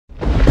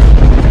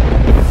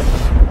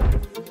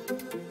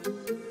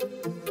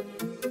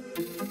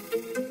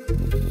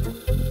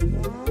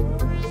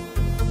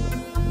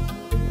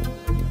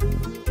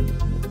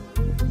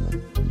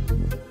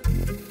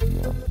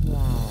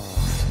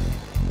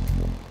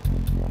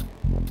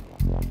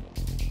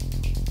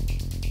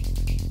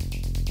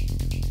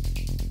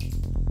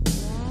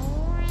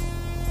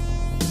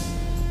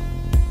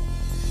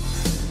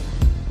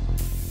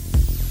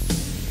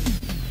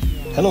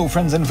Hello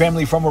friends and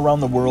family from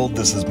around the world,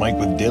 this is Mike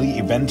with Daily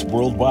Events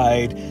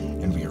Worldwide,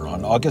 and we are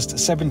on August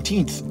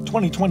 17th,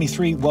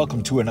 2023.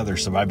 Welcome to another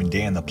surviving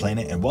day on the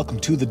planet, and welcome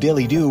to the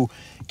Daily Do,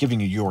 giving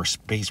you your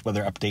space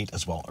weather update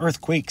as well.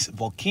 Earthquakes,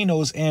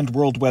 volcanoes, and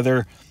world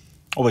weather.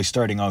 Always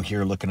starting out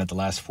here looking at the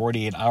last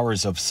 48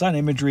 hours of sun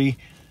imagery,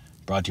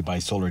 brought to you by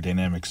Solar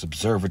Dynamics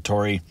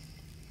Observatory.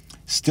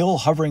 Still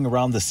hovering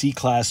around the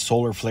C-class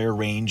solar flare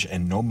range,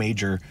 and no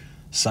major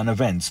sun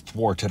events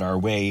thwarted our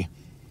way,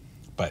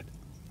 but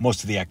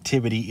most of the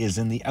activity is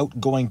in the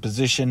outgoing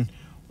position.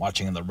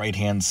 Watching on the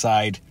right-hand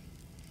side,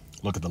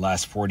 look at the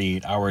last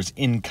 48 hours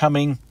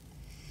incoming,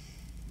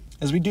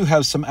 as we do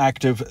have some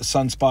active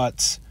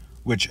sunspots,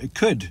 which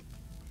could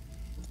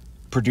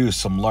produce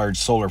some large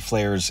solar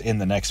flares in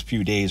the next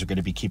few days. We're going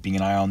to be keeping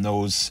an eye on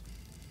those.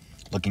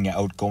 Looking at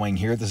outgoing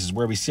here, this is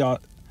where we saw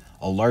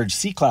a large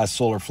C-class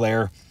solar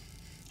flare,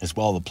 as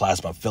well as the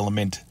plasma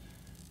filament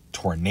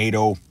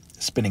tornado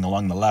spinning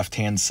along the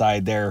left-hand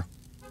side there.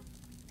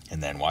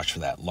 And then watch for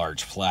that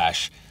large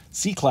flash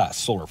C-class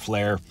solar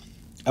flare,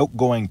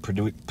 outgoing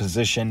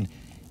position,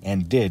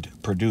 and did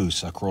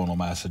produce a coronal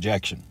mass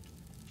ejection.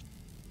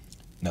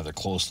 Another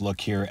close look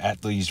here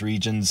at these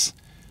regions,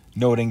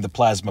 noting the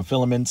plasma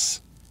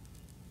filaments,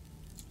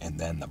 and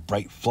then the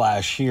bright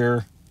flash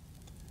here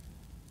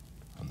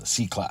on the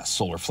C-class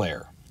solar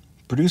flare,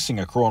 producing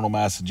a coronal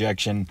mass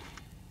ejection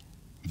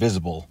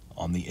visible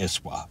on the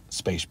ISWA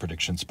space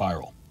prediction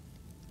spiral.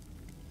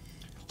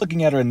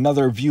 Looking at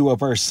another view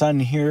of our sun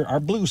here, our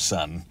blue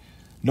sun.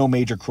 No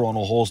major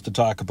coronal holes to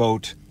talk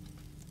about.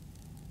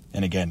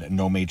 And again,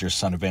 no major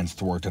sun events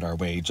thwarted our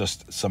way.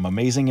 Just some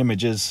amazing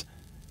images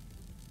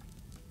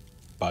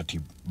brought to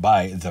you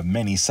by the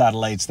many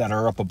satellites that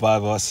are up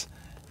above us.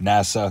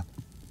 NASA,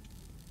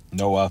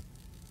 NOAA.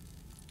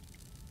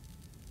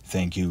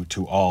 Thank you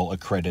to all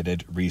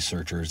accredited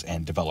researchers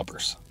and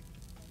developers.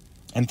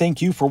 And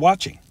thank you for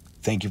watching.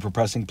 Thank you for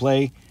pressing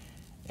play.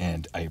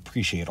 And I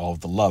appreciate all of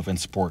the love and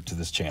support to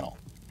this channel.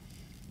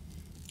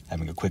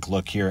 Having a quick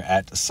look here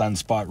at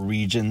sunspot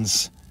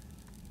regions.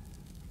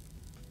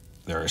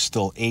 There are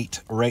still 8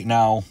 right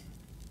now.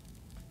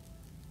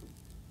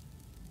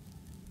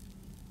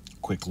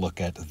 Quick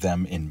look at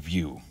them in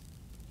view.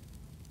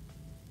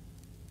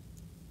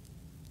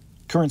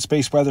 Current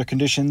space weather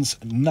conditions,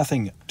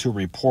 nothing to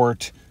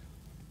report.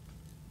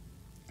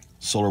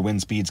 Solar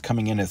wind speeds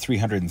coming in at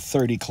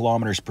 330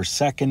 kilometers per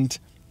second.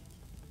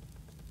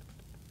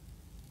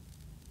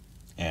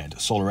 And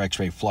solar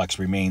X-ray flux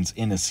remains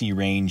in a C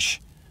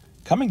range,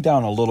 coming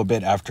down a little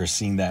bit after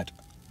seeing that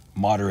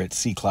moderate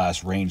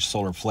C-class range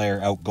solar flare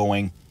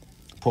outgoing.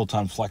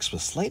 Proton flux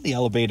was slightly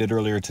elevated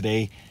earlier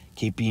today,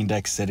 KP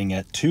index sitting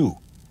at 2.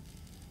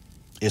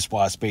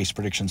 ISWA space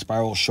prediction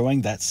spiral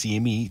showing that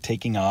CME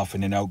taking off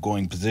in an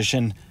outgoing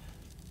position.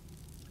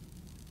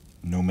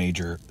 No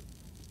major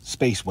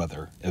space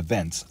weather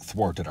events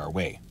thwarted our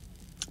way.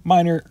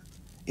 Minor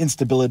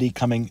instability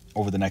coming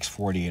over the next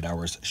 48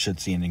 hours should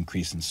see an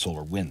increase in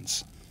solar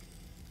winds.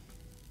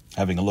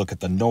 Having a look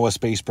at the NOAA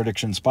space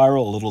prediction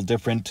spiral, a little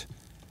different,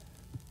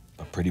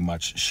 but pretty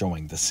much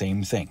showing the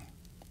same thing.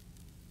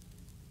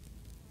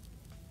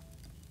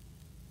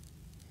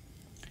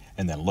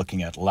 And then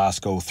looking at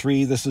LASCO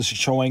 3, this is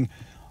showing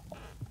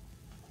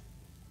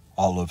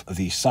all of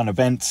the sun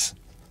events,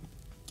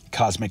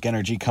 cosmic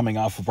energy coming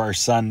off of our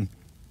sun,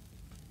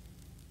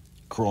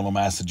 coronal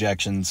mass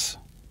ejections,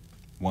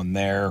 one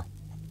there.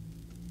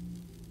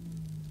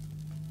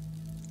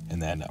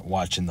 And then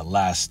watching the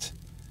last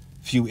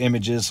few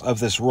images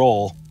of this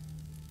roll,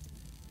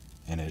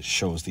 and it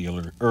shows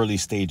the early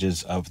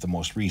stages of the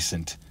most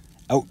recent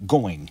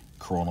outgoing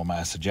coronal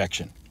mass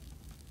ejection.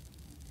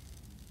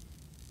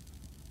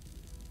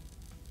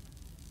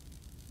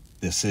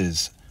 This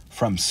is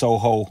from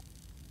SOHO.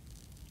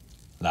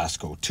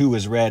 LASCO 2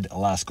 is red,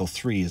 LASCO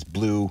 3 is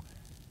blue,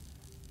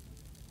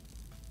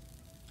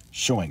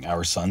 showing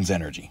our sun's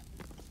energy.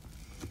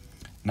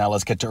 Now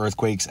let's get to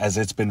earthquakes, as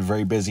it's been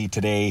very busy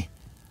today.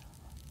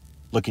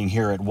 Looking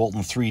here at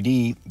Walton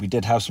 3D, we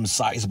did have some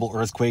sizable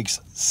earthquakes.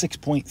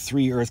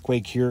 6.3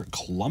 earthquake here,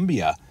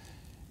 Colombia,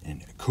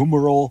 in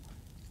Cumarol,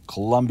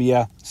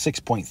 Colombia.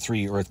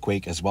 6.3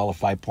 earthquake as well, a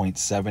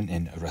 5.7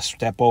 in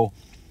Restepo,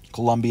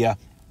 Colombia.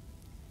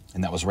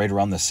 And that was right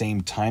around the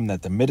same time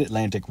that the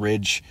Mid-Atlantic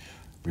Ridge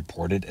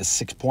reported a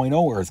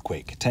 6.0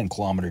 earthquake,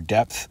 10-kilometer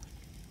depth.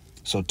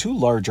 So 2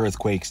 large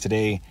earthquakes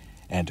today,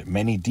 and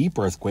many deep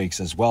earthquakes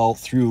as well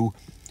through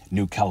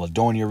New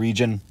Caledonia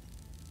region.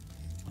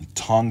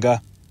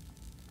 Tonga.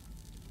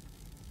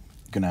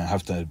 Gonna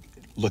have to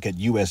look at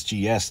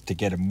USGS to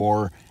get a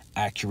more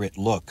accurate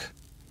look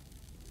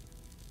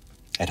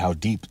at how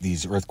deep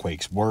these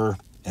earthquakes were,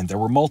 and there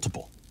were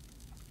multiple.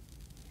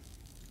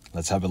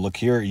 Let's have a look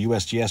here.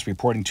 USGS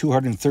reporting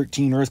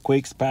 213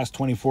 earthquakes the past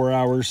 24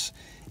 hours.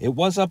 It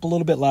was up a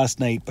little bit last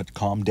night, but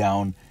calmed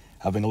down.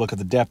 Having a look at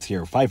the depth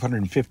here,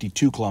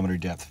 552 kilometer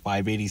depth,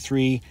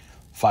 583,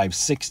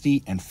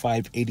 560, and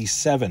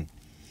 587.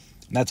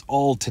 And that's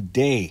all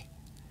today.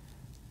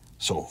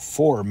 So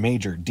 4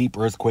 major deep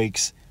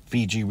earthquakes,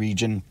 Fiji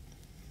region,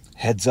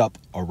 heads up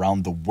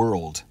around the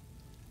world,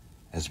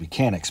 as we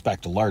can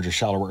expect a larger,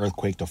 shallower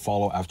earthquake to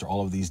follow after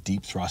all of these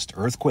deep thrust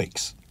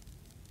earthquakes.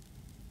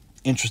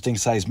 Interesting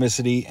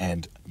seismicity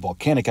and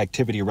volcanic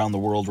activity around the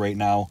world right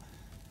now.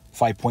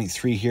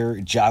 5.3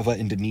 here, Java,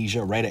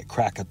 Indonesia, right at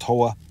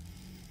Krakatoa,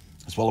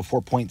 as well as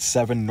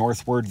 4.7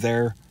 northward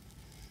there.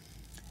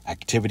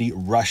 Activity,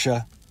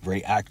 Russia,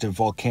 very active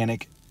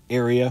volcanic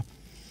area,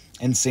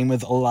 and same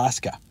with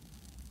Alaska.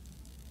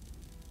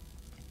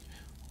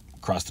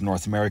 Across the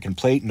North American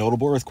plate,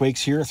 notable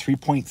earthquakes here.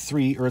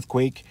 3.3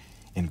 earthquake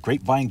in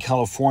Grapevine,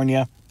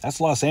 California.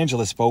 That's Los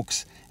Angeles,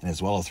 folks. And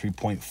as well as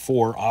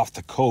 3.4 off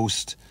the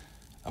coast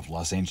of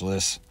Los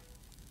Angeles.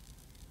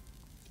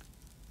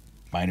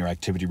 Minor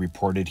activity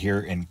reported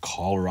here in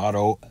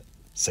Colorado,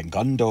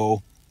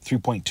 Segundo,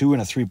 3.2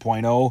 and a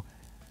 3.0.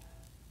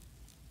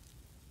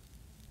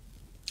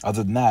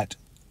 Other than that,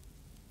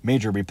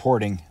 major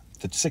reporting,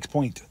 the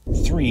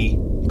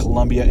 6.3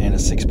 Columbia and a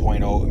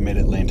 6.0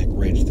 Mid-Atlantic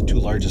Ridge, the two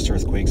largest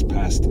earthquakes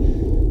past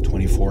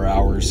 24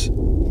 hours.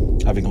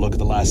 Having a look at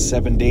the last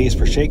 7 days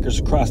for shakers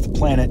across the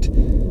planet,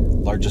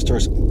 largest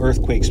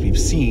earthquakes we've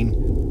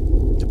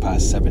seen the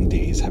past 7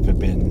 days have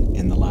been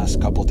in the last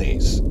couple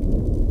days.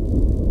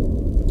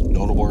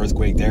 Notable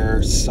earthquake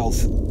there,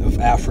 south of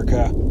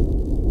Africa.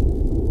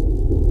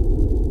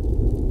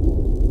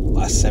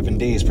 Last 7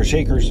 days for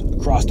shakers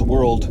across the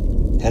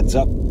world. Heads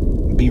up,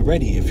 be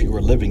ready if you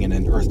are living in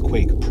an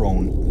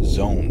earthquake-prone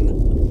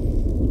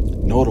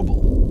zone.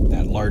 Notable,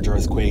 that large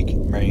earthquake,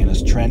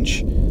 Marianas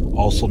Trench.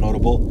 Also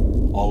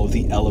notable, all of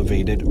the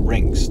elevated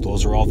rings.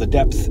 Those are all the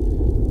depth.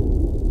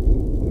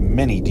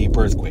 Many deep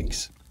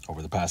earthquakes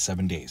over the past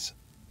 7 days.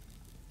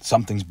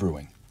 Something's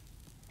brewing.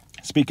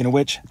 Speaking of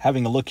which,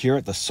 having a look here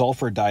at the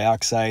sulfur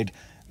dioxide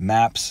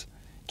maps,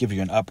 give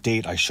you an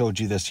update. I showed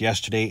you this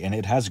yesterday, and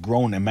it has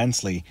grown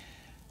immensely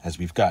as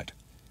we've got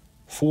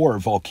 4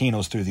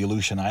 volcanoes through the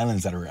Aleutian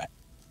Islands that are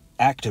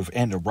active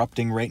and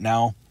erupting right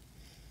now.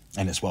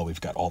 And as well,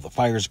 we've got all the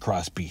fires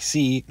across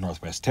BC,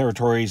 Northwest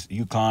Territories,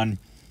 Yukon,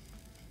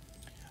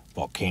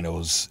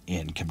 volcanoes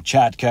in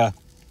Kamchatka.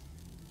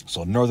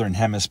 So Northern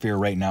Hemisphere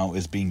right now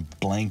is being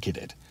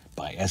blanketed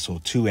by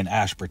SO2 and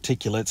ash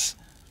particulates.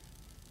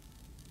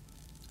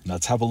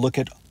 Let's have a look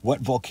at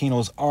what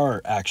volcanoes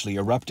are actually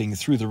erupting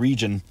through the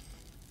region.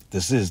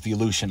 This is the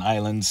Aleutian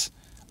Islands,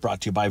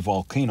 brought to you by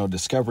Volcano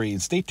Discovery.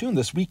 And stay tuned,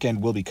 this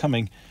weekend we'll be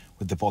coming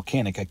with the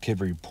volcanic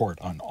activity report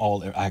on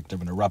all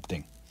active and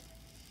erupting.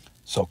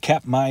 So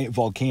Katmai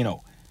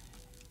volcano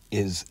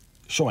is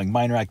showing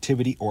minor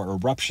activity or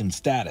eruption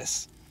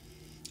status.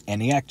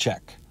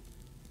 Aniakchak,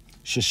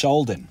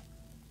 Shishaldin,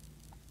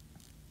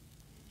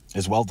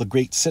 as well the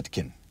Great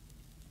Sitkin.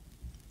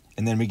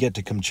 And then we get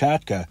to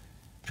Kamchatka.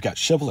 We've got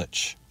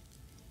Shivlich,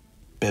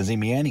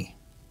 Bezimiani,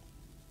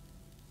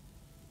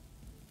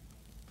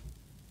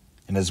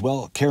 and as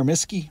well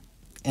Karamiski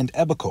and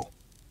Ebiko.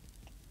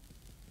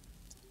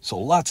 So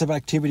lots of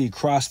activity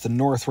across the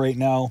north right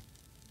now,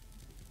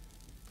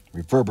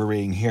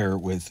 reverberating here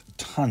with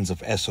tons of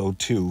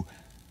SO2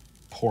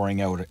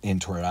 pouring out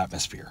into our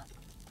atmosphere.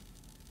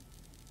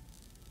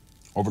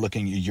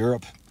 Overlooking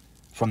Europe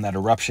from that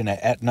eruption at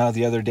Etna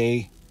the other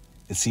day,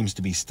 it seems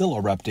to be still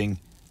erupting.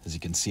 As you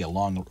can see, a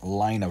long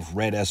line of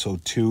red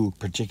SO2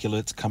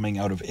 particulates coming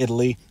out of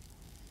Italy.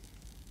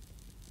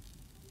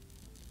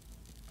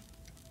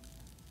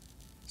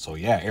 So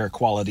yeah, air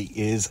quality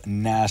is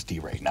nasty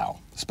right now,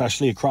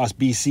 especially across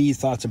BC.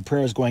 Thoughts and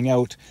prayers going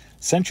out.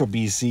 Central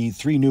BC,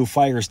 3 new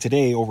fires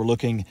today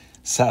overlooking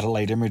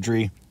satellite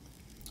imagery.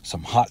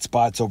 Some hot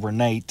spots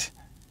overnight.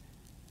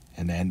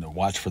 And then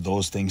watch for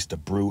those things to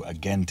brew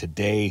again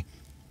today,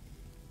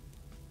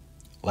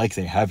 like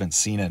they haven't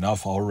seen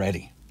enough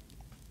already.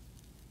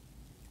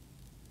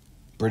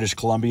 British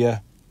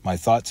Columbia, my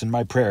thoughts and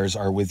my prayers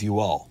are with you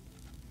all.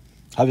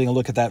 Having a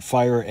look at that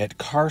fire at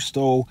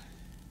Carstow,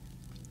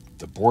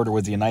 the border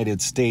with the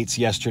United States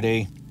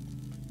yesterday,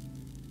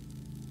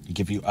 to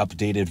give you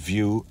updated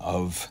view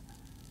of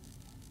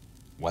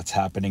what's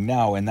happening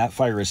now. And that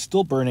fire is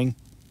still burning.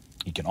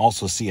 You can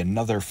also see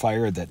another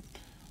fire that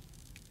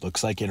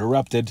looks like it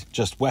erupted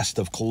just west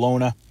of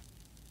Kelowna.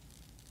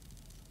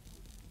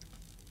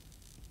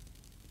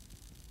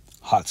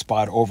 Hot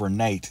spot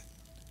overnight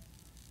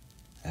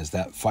as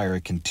that fire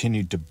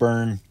continued to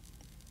burn.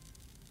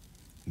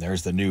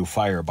 There's the new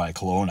fire by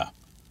Kelowna.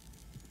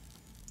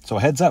 So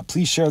heads up,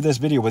 please share this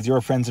video with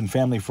your friends and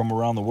family from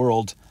around the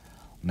world.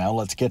 Now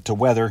let's get to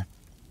weather,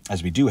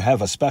 as we do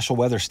have a special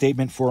weather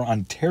statement for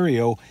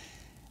Ontario,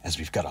 as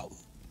we've got a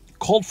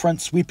cold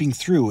front sweeping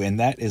through, and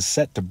that is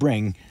set to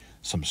bring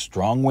some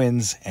strong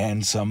winds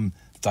and some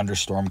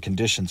thunderstorm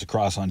conditions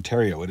across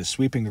Ontario. It is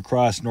sweeping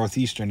across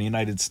northeastern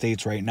United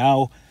States right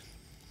now.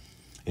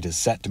 It is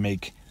set to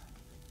make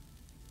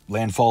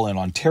landfall in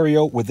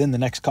Ontario within the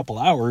next couple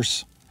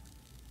hours,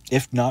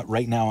 if not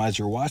right now as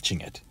you're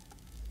watching it.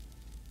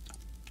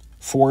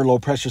 4 low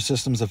pressure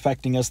systems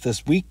affecting us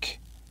this week.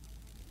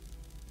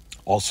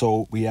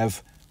 Also, we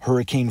have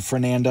Hurricane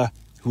Fernanda,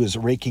 who is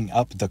raking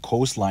up the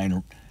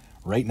coastline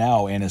right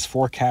now and is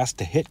forecast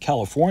to hit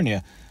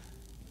California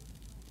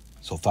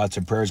So thoughts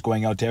and prayers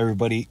going out to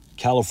everybody,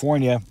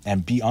 California,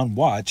 and be on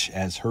watch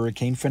as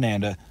Hurricane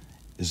Fernanda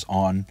is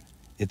on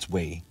its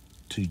way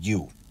to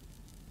you.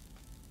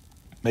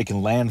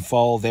 Making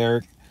landfall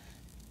there,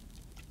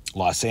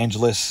 Los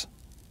Angeles,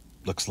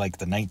 looks like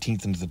the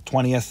 19th into the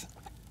 20th.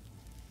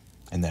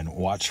 And then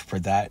watch for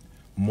that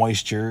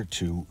moisture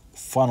to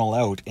funnel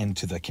out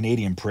into the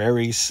Canadian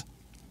prairies.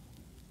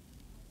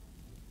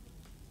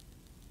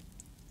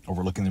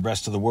 Overlooking the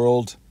rest of the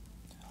world,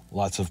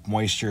 lots of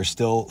moisture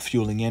still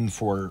fueling in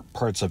for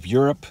parts of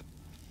Europe.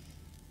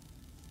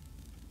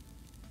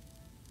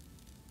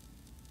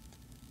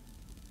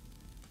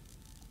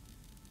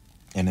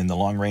 And in the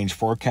long-range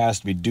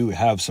forecast, we do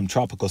have some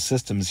tropical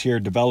systems here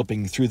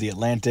developing through the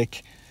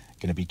Atlantic.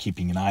 Going to be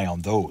keeping an eye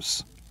on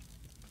those.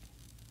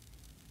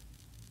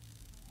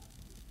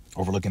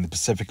 Overlooking the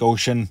Pacific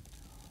Ocean,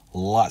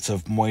 lots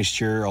of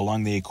moisture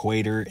along the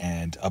equator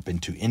and up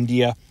into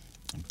India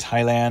and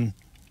Thailand,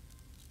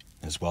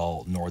 as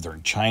well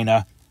northern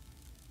China.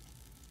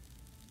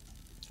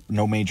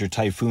 No major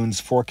typhoons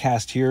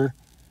forecast here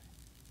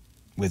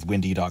with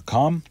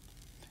windy.com.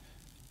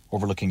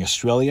 Overlooking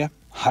Australia,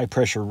 high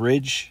pressure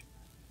ridge,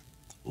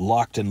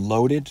 locked and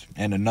loaded,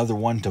 and another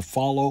one to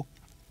follow.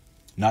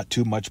 Not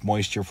too much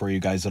moisture for you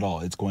guys at all.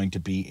 It's going to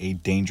be a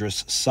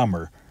dangerous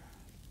summer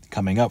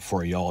coming up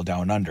for you all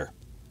down under.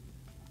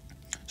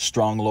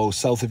 Strong low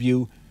south of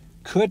you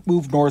could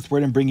move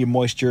northward and bring you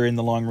moisture in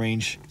the long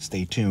range.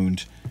 Stay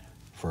tuned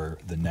for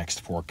the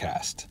next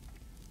forecast.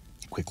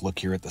 Quick look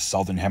here at the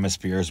southern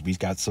hemispheres. We've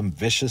got some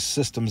vicious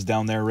systems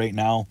down there right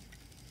now.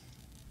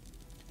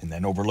 And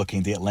then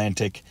overlooking the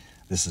Atlantic,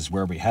 this is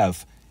where we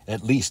have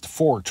at least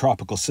 4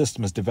 tropical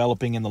systems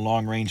developing in the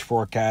long range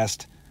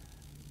forecast,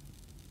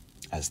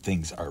 as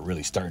things are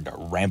really starting to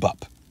ramp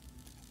up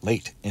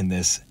late in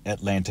this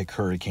Atlantic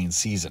hurricane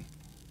season.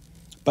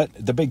 But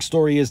the big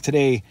story is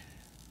today,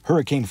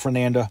 Hurricane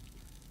Fernanda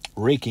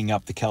raking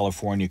up the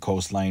California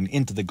coastline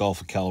into the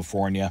Gulf of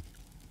California.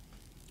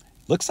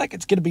 Looks like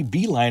it's going to be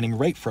beelining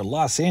right for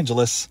Los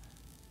Angeles.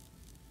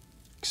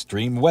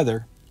 Extreme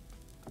weather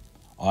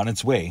on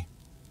its way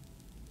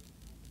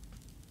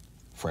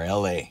for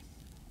LA.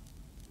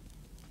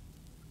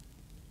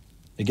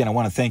 Again, I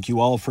want to thank you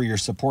all for your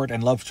support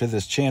and love to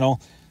this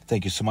channel.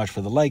 Thank you so much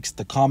for the likes,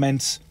 the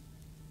comments,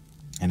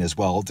 and as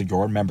well to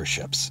your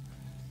memberships.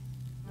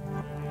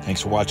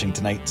 Thanks for watching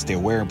tonight. Stay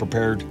aware and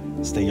prepared.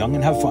 Stay young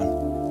and have fun.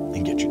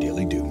 And get your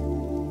daily dew.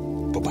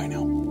 Bye-bye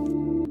now.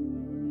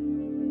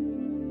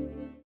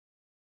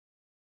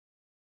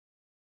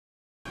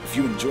 If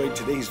you enjoyed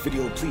today's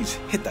video, please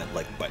hit that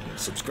like button,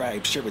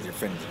 subscribe, share with your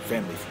friends and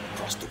family from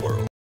across the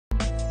world.